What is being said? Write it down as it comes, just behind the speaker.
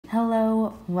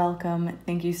Hello, welcome.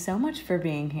 Thank you so much for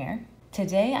being here.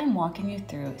 Today I'm walking you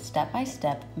through step by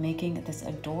step making this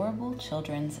adorable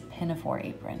children's Pinafore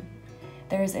apron.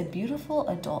 There is a beautiful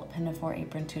adult Pinafore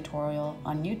apron tutorial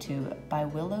on YouTube by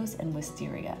Willows and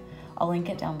Wisteria. I'll link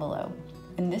it down below.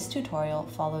 And this tutorial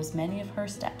follows many of her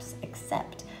steps,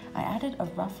 except I added a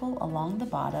ruffle along the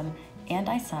bottom and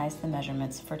I sized the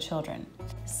measurements for children.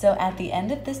 So at the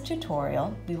end of this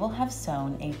tutorial, we will have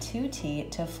sewn a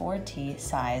 2T to 4T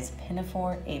size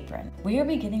Pinafore apron. We are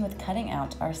beginning with cutting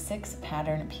out our 6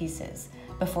 pattern pieces.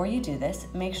 Before you do this,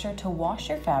 make sure to wash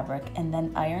your fabric and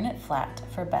then iron it flat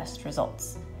for best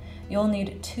results. You'll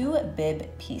need 2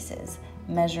 bib pieces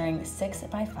measuring 6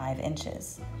 by 5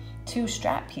 inches. 2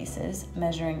 strap pieces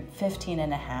measuring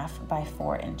 15.5 by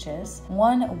 4 inches,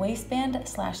 1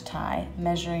 waistband/tie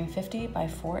measuring 50 by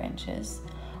 4 inches,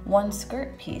 1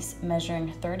 skirt piece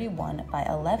measuring 31 by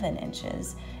 11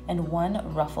 inches, and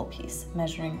 1 ruffle piece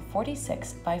measuring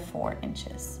 46 by 4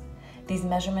 inches. These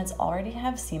measurements already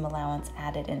have seam allowance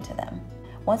added into them.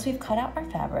 Once we've cut out our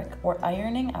fabric, we're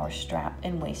ironing our strap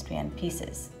and waistband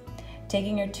pieces.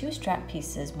 Taking your 2 strap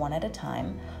pieces one at a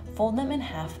time, fold them in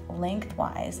half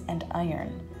lengthwise and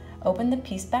iron. Open the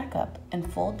piece back up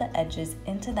and fold the edges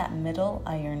into that middle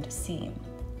ironed seam.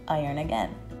 Iron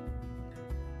again.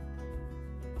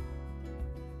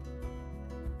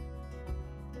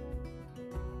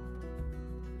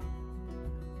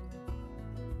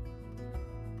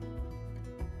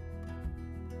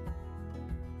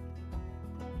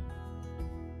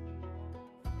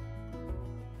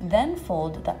 Then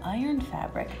fold the ironed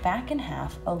fabric back in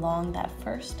half along that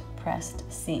first pressed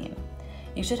seam.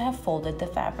 You should have folded the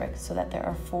fabric so that there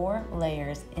are 4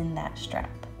 layers in that strap.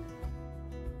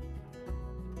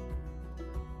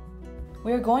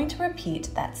 We are going to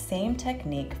repeat that same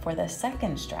technique for the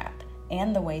second strap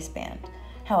and the waistband.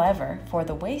 However, for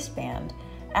the waistband,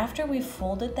 after we've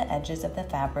folded the edges of the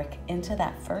fabric into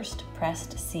that first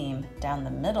pressed seam down the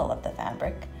middle of the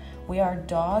fabric, we are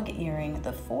dog-earing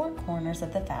the 4 corners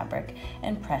of the fabric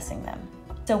and pressing them.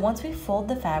 So once we fold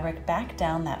the fabric back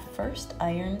down that first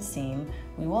ironed seam,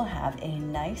 we will have a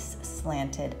nice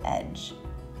slanted edge.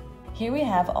 Here we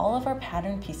have all of our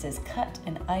pattern pieces cut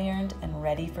and ironed and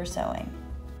ready for sewing.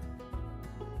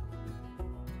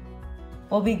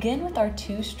 We'll begin with our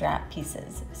 2 strap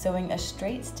pieces, sewing a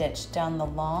straight stitch down the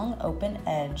long open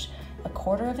edge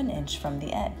 1/4 inch from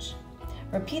the edge.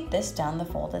 Repeat this down the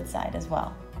folded side as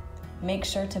well. Make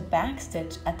sure to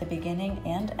backstitch at the beginning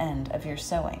and end of your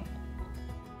sewing.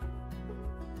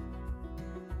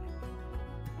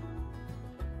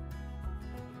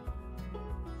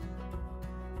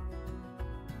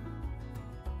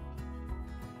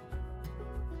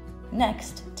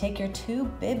 Next, take your 2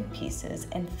 bib pieces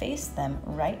and face them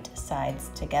right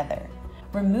sides together.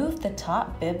 Remove the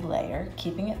top bib layer,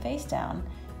 keeping it face down,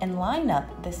 and line up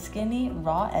the skinny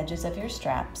raw edges of your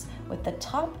straps with the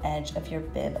top edge of your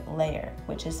bib layer,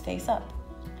 which is face up.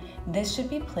 This should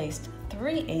be placed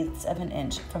 3/8 of an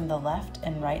inch from the left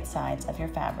and right sides of your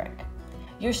fabric.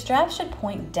 Your strap should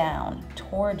point down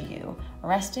toward you,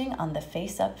 resting on the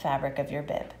face up fabric of your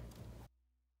bib.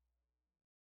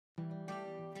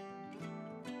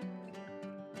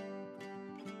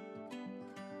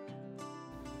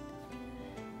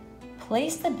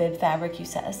 Place the bib fabric you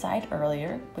set aside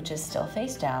earlier, which is still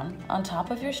face down, on top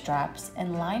of your straps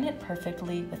and line it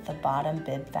perfectly with the bottom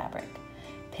bib fabric.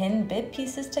 Pin bib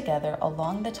pieces together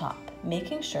along the top,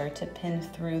 making sure to pin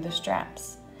through the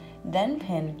straps. Then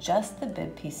pin just the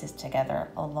bib pieces together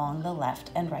along the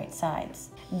left and right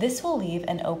sides. This will leave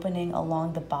an opening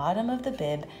along the bottom of the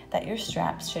bib that your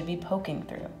straps should be poking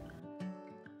through.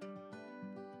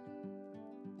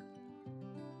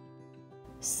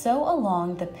 Sew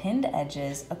along the pinned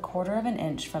edges 1/4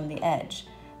 inch from the edge,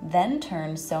 then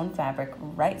turn sewn fabric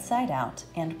right side out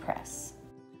and press.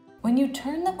 When you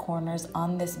turn the corners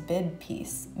on this bib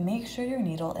piece, make sure your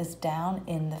needle is down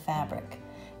in the fabric.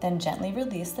 Then gently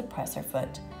release the presser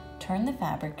foot, turn the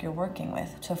fabric you're working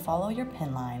with to follow your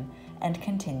pin line, and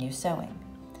continue sewing.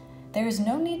 There is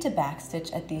no need to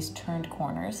backstitch at these turned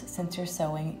corners since you're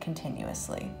sewing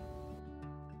continuously.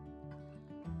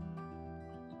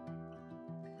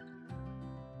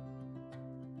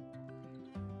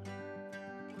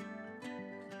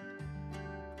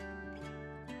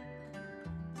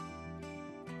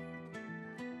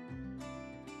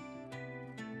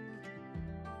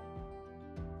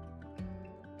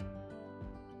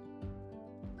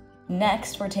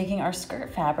 Next, we're taking our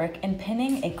skirt fabric and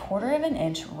pinning 1/4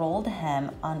 inch rolled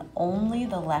hem on only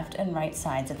the left and right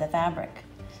sides of the fabric.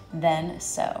 Then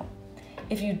sew.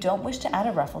 If you don't wish to add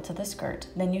a ruffle to the skirt,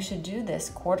 then you should do this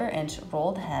 1/4 inch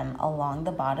rolled hem along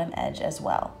the bottom edge as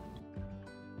well.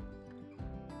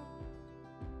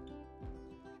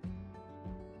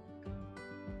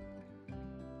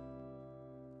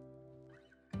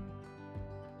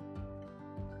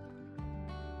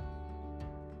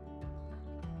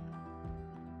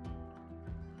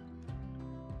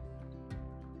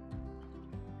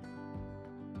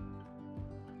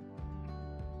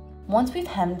 Once we've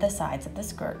hemmed the sides of the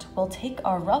skirt, we'll take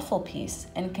our ruffle piece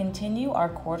and continue our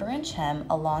 1/4 inch hem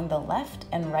along the left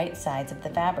and right sides of the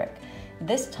fabric,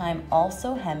 this time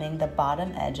also hemming the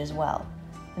bottom edge as well.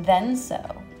 Then sew.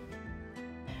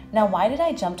 Now, why did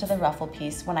I jump to the ruffle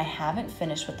piece when I haven't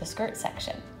finished with the skirt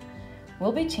section?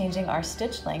 We'll be changing our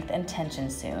stitch length and tension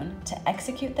soon to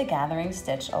execute the gathering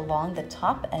stitch along the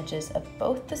top edges of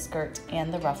both the skirt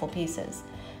and the ruffle pieces.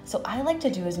 So I like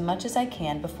to do as much as I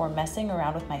can before messing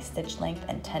around with my stitch length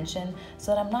and tension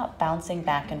so that I'm not bouncing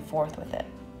back and forth with it.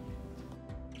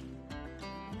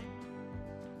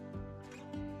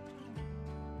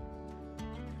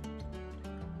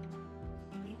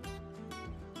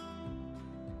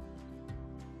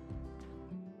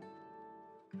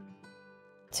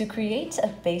 To create a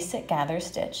basic gather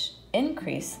stitch,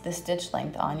 increase the stitch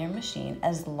length on your machine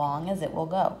as long as it will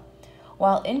go,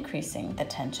 while increasing the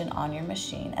tension on your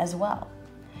machine as well.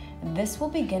 This will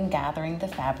begin gathering the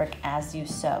fabric as you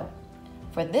sew.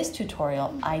 For this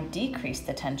tutorial, I decreased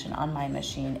the tension on my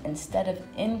machine instead of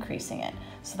increasing it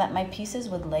so that my pieces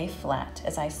would lay flat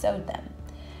as I sewed them.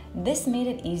 This made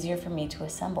it easier for me to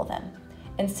assemble them.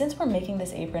 And since we're making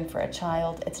this apron for a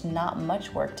child, it's not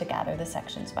much work to gather the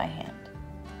sections by hand.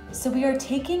 So we are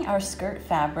taking our skirt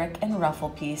fabric and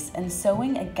ruffle piece and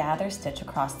sewing a gather stitch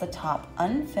across the top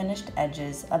unfinished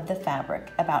edges of the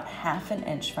fabric about 1/2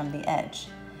 inch from the edge.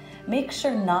 Make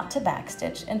sure not to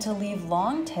backstitch and to leave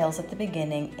long tails at the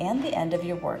beginning and the end of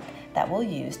your work that we'll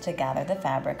use to gather the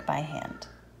fabric by hand.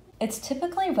 It's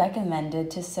typically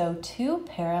recommended to sew 2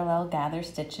 parallel gather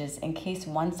stitches in case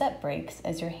one set breaks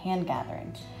as you're hand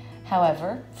gathering.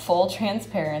 However, full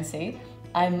transparency,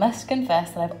 I must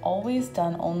confess that I've always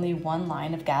done only 1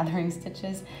 line of gathering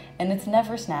stitches and it's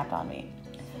never snapped on me.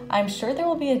 I'm sure there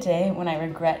will be a day when I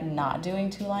regret not doing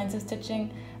 2 lines of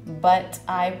stitching, but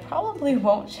I probably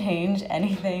won't change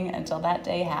anything until that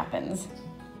day happens.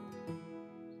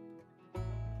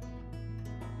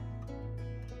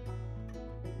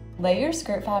 Lay your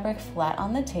skirt fabric flat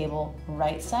on the table,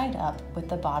 right side up with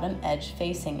the bottom edge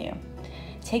facing you.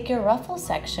 Take your ruffle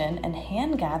section and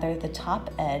hand gather the top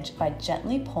edge by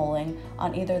gently pulling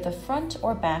on either the front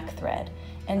or back thread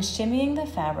and shimmying the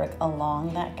fabric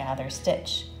along that gather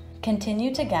stitch.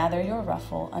 Continue to gather your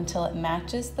ruffle until it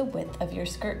matches the width of your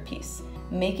skirt piece,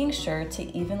 making sure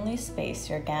to evenly space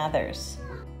your gathers.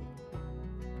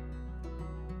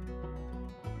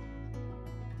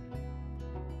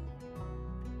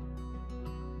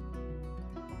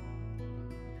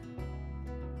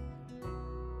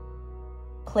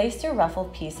 Place your ruffle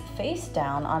piece face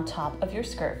down on top of your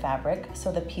skirt fabric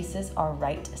so the pieces are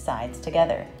right sides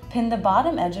together. Pin the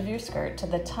bottom edge of your skirt to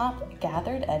the top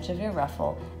gathered edge of your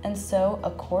ruffle and sew a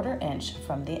 1/4 inch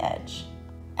from the edge.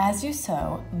 As you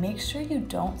sew, make sure you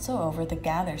don't sew over the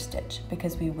gather stitch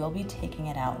because we will be taking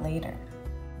it out later.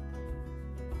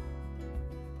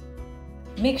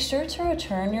 Make sure to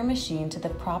return your machine to the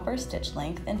proper stitch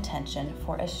length and tension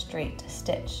for a straight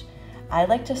stitch. I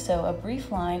like to sew a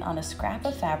brief line on a scrap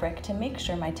of fabric to make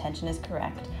sure my tension is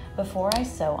correct before I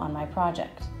sew on my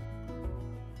project.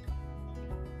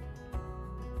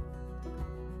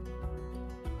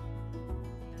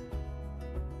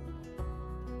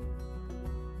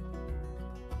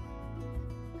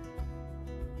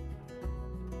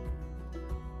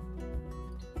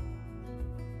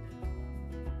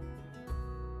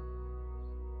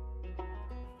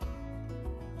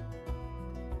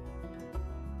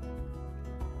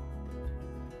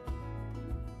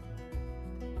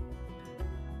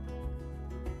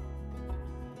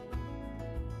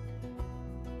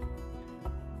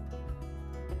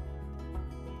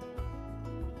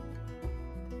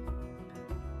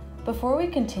 Before we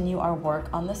continue our work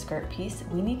on the skirt piece,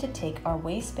 we need to take our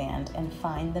waistband and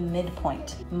find the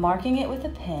midpoint, marking it with a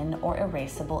pin or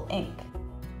erasable ink.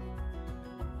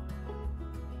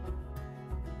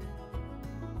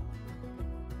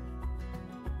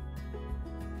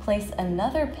 Place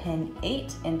another pin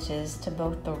 8 inches to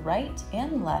both the right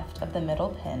and left of the middle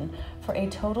pin for a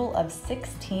total of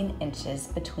 16 inches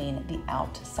between the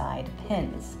outside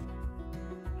pins.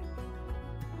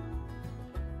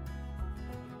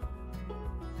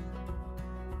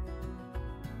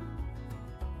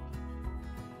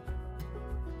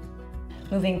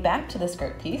 Moving back to the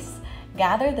skirt piece,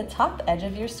 gather the top edge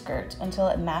of your skirt until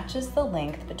it matches the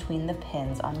length between the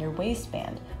pins on your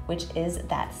waistband, which is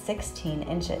that 16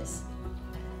 inches.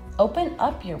 Open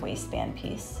up your waistband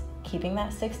piece, keeping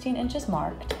that 16 inches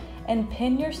marked, and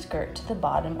pin your skirt to the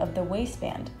bottom of the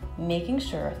waistband, making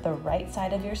sure the right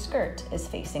side of your skirt is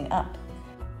facing up.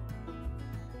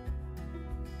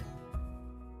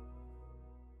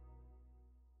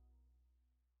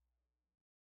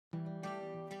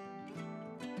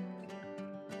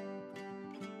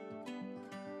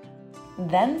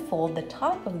 Then fold the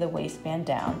top of the waistband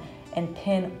down and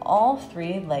pin all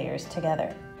 3 layers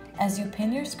together. As you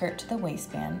pin your skirt to the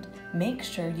waistband, make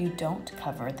sure you don't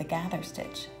cover the gather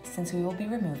stitch, since we will be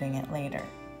removing it later.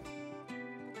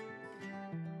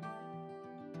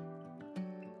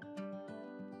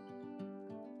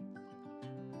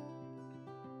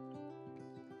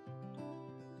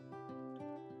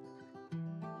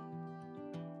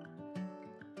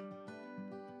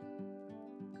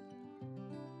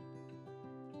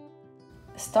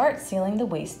 Start sealing the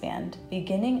waistband,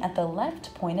 beginning at the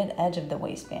left pointed edge of the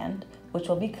waistband, which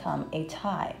will become a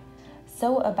tie.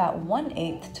 Sew about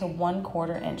 1/8 to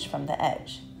 1/4 inch from the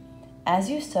edge. As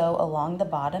you sew along the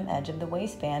bottom edge of the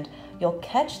waistband, you'll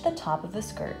catch the top of the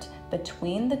skirt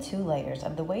between the 2 layers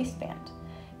of the waistband.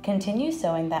 Continue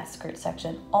sewing that skirt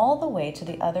section all the way to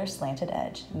the other slanted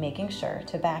edge, making sure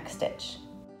to backstitch.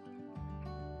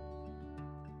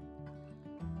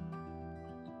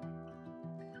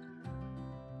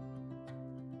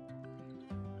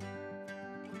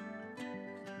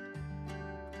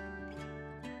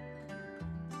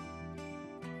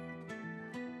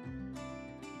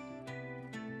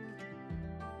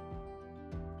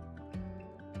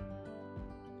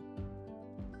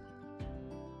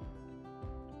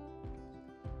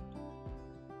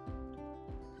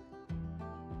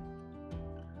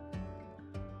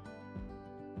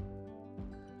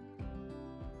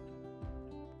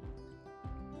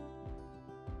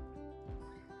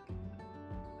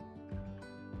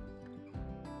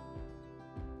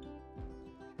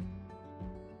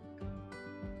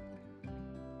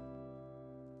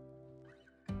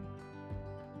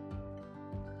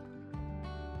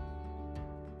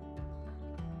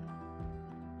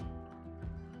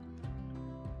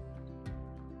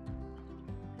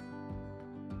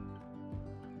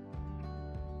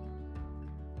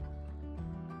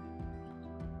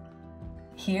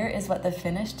 Here is what the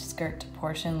finished skirt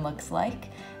portion looks like,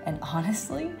 and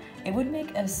honestly, it would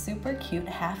make a super cute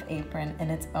half apron in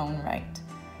its own right.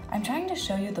 I'm trying to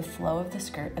show you the flow of the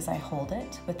skirt as I hold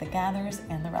it with the gathers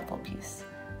and the ruffle piece.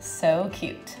 So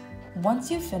cute! Once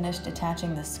you've finished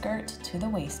attaching the skirt to the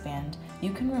waistband,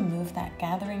 you can remove that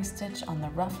gathering stitch on the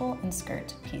ruffle and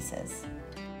skirt pieces.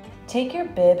 Take your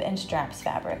bib and straps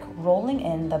fabric, rolling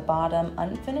in the bottom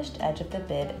unfinished edge of the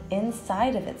bib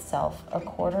inside of itself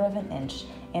 1/4 inch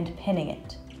and pinning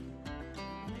it.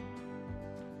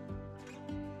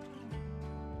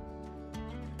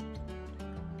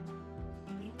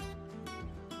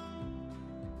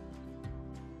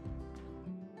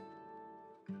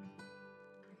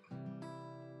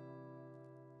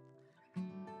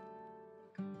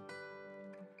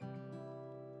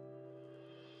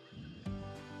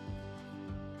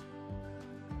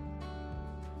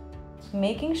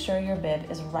 Making sure your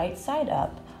bib is right side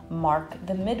up, mark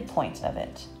the midpoint of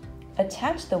it.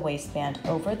 Attach the waistband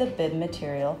over the bib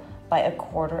material by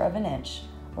 1/4 inch,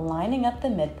 lining up the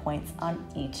midpoints on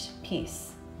each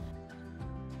piece.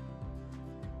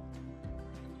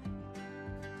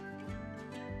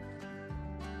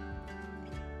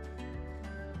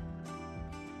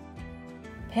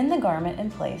 Pin the garment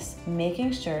in place,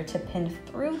 making sure to pin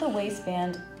through the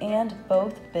waistband and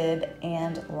both bib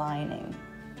and lining.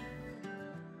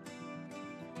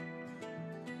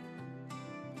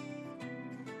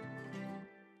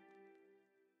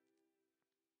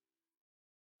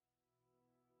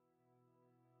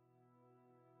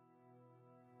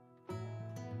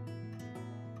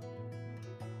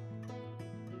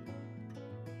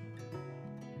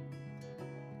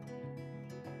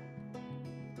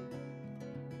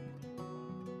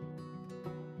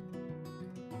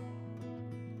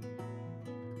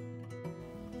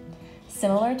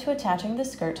 Similar to attaching the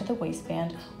skirt to the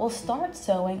waistband, we'll start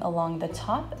sewing along the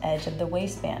top edge of the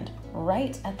waistband,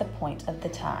 right at the point of the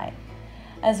tie.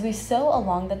 As we sew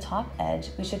along the top edge,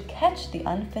 we should catch the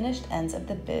unfinished ends of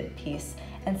the bib piece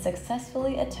and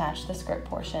successfully attach the skirt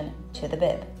portion to the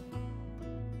bib.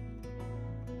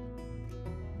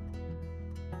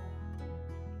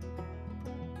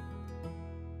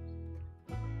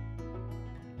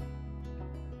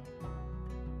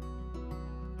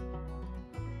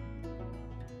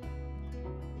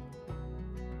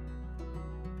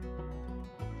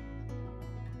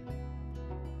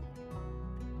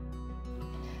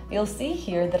 You'll see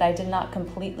here that I did not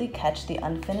completely catch the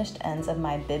unfinished ends of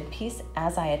my bib piece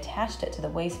as I attached it to the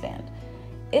waistband.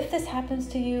 If this happens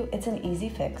to you, it's an easy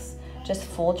fix. Just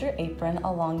fold your apron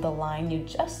along the line you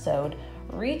just sewed,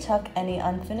 retuck any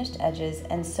unfinished edges,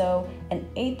 and sew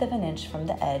 1/8 inch from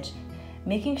the edge,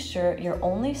 making sure you're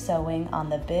only sewing on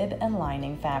the bib and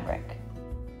lining fabric.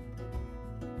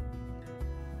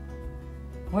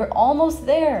 We're almost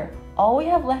there! All we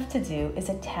have left to do is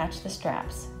attach the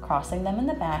straps, crossing them in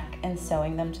the back and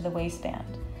sewing them to the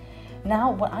waistband.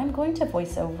 Now, what I'm going to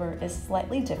voice over is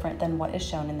slightly different than what is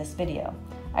shown in this video.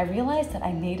 I realized that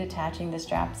I made attaching the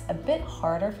straps a bit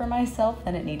harder for myself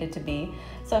than it needed to be,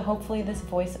 so hopefully this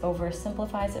voiceover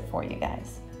simplifies it for you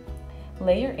guys.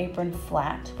 Lay your apron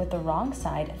flat with the wrong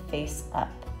side face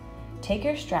up. Take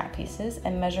your strap pieces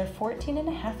and measure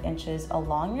 14.5 inches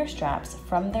along your straps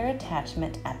from their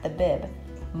attachment at the bib.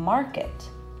 Mark it.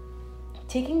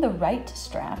 Taking the right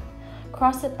strap,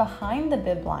 cross it behind the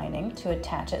bib lining to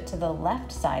attach it to the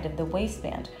left side of the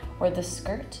waistband where the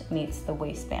skirt meets the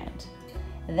waistband.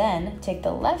 Then take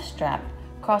the left strap,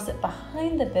 cross it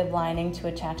behind the bib lining to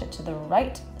attach it to the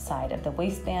right side of the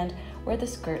waistband where the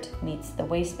skirt meets the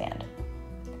waistband.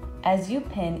 As you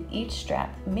pin each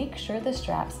strap, make sure the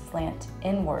straps slant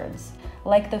inwards,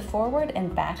 like the forward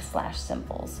and backslash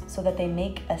symbols, so that they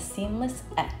make a seamless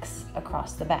X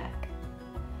across the back.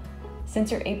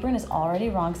 Since your apron is already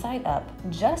wrong side up,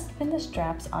 just pin the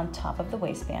straps on top of the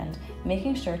waistband,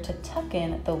 making sure to tuck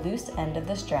in the loose end of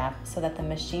the strap so that the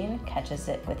machine catches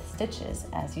it with stitches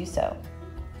as you sew.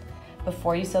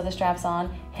 Before you sew the straps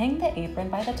on, hang the apron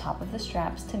by the top of the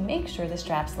straps to make sure the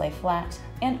straps lay flat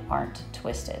and aren't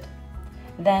twisted.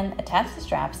 Then attach the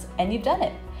straps and you've done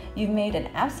it. You've made an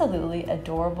absolutely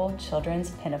adorable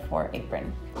children's pinafore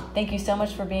apron. Thank you so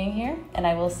much for being here, and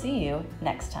I will see you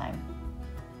next time.